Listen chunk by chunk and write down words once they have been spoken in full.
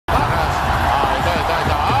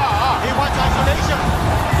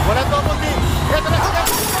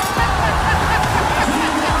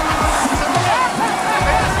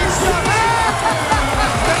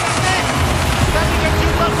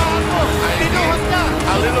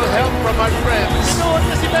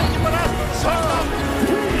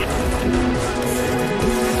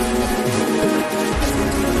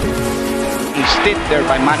stint there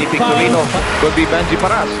by Manny Victorino. Could be Benjie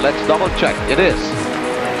Paras. Let's double check. It is.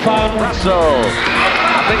 Russell.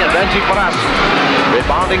 Nothing, and Benjie Paras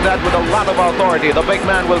rebounding that with a lot of authority. The big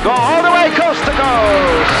man will go all the way coast to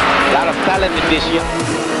coast. A lot of talent in this year.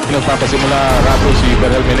 Nagpapasimula rato si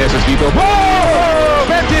Berhel Meneses dito.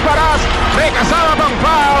 Benjie Paras! May kasama bang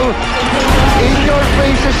foul? In your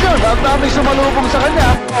faces yun. Ang dami sumalubong sa kanya.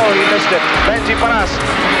 Oh, he missed it. Benjie Paras.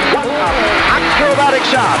 What an acrobatic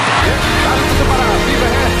shot. Dami sa Paras. He's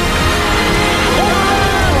ahead.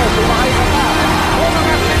 Oh, sumakay ka pa.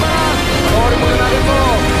 Benjie Paras. Panoorin muna natin mo.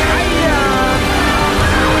 Ayan!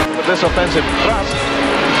 With this offensive thrust,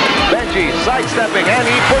 Benjie sidestepping and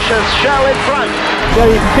he pushes Shell in front.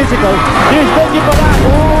 Very physical. Here's Benjie Paras.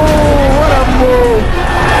 Oh, what a move.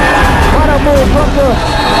 What a move from the...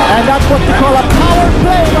 And that's what you call a power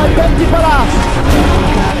play by Benjie Paras.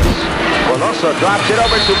 Coloso drops it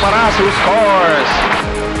over to Paras, who scores.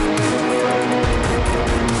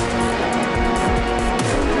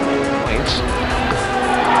 Points.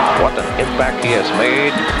 What an impact he has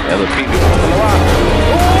made. And the PBA. Oh,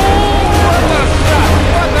 what a shot!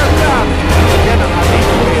 What a shot! Yan ang ating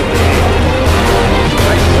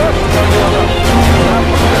nice shot.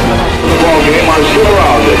 The ball game on super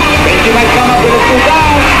round. Benjie might come up with a two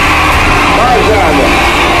down. Tarzan.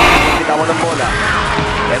 Kita mo ng bola.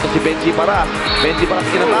 Ito si Benjie Paras. Benjie Paras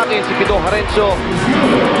kinatake si Pito Harenzo.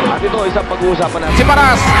 At ito isang pag-uusapan natin. Si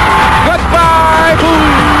Paras! Goodbye!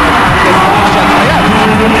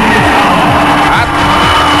 At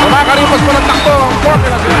kumakaripas pa ng takto.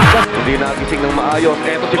 Hindi nagising ng maayos.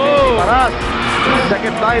 Ito si Benjie Paras.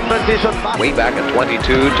 Second time transition pass. Way back at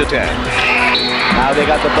 22-10. Now they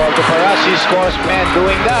got the ball to Paras. He scores, man,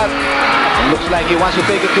 doing that. It looks like he wants to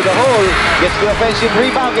take it to the hole. Gets the offensive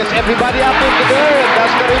rebound. Gets everybody up into the air. And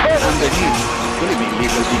that's the reverse. Underneath. Really big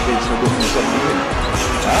legal defense na doon sa mga.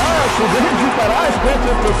 So Benjie Paras gets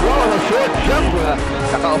up the ball on a short jump.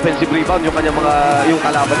 Kaka-offensive rebound yung kanyang yung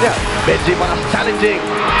kalaban niya. Benjie Paras challenging.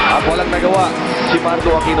 At walang nagawa si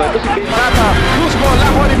Marlo Aquino. Ito si Benjie Paras. Loose ball.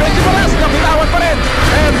 Lakuha ni Benjie Paras. Kapitawan pa rin.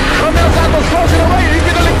 And Romel Santos throws it away.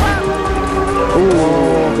 Ibinalik pa.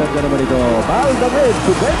 Oh, ganda naman ito. Foul the red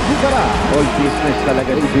to Benjie Paras. All business talaga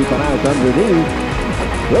ni Benjie Paras underneath.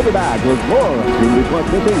 We'll be back with more. Really what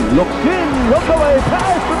missing. Looks in. Look away.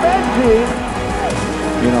 Pass to Benjie.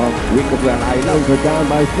 You know, wing of the Highlands are down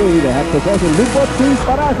by 3. They have possession. Lupot to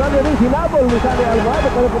Paras underneath. Hinabol ni Sani Alvarado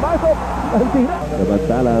para pumasok. Ang tira.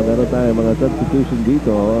 Samantala, meron tayong mga substitution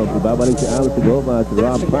dito. Ibabalik si Al Sigoma at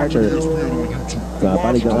Rob Parker. Sa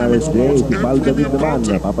panig ng RSJ, si Paul David naman.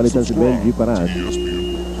 Papalitan si Benjie Paras.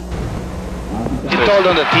 It told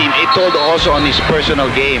on the team. It told also on his personal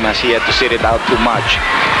game as he had to sit it out too much.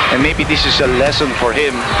 And maybe this is a lesson for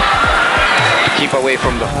him to keep away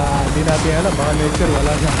from the... Hindi natin alam, baka nature,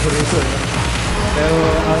 wala siyang operator. Pero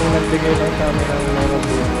ang nagbigay lang sa amin ng laro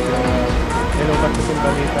po, nilukat ko itong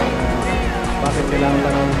balita na bakit kailangan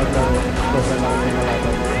lang maglaro, sobrang lang may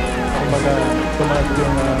nalaban. Kumbaga, tumaas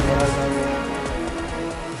yung moral na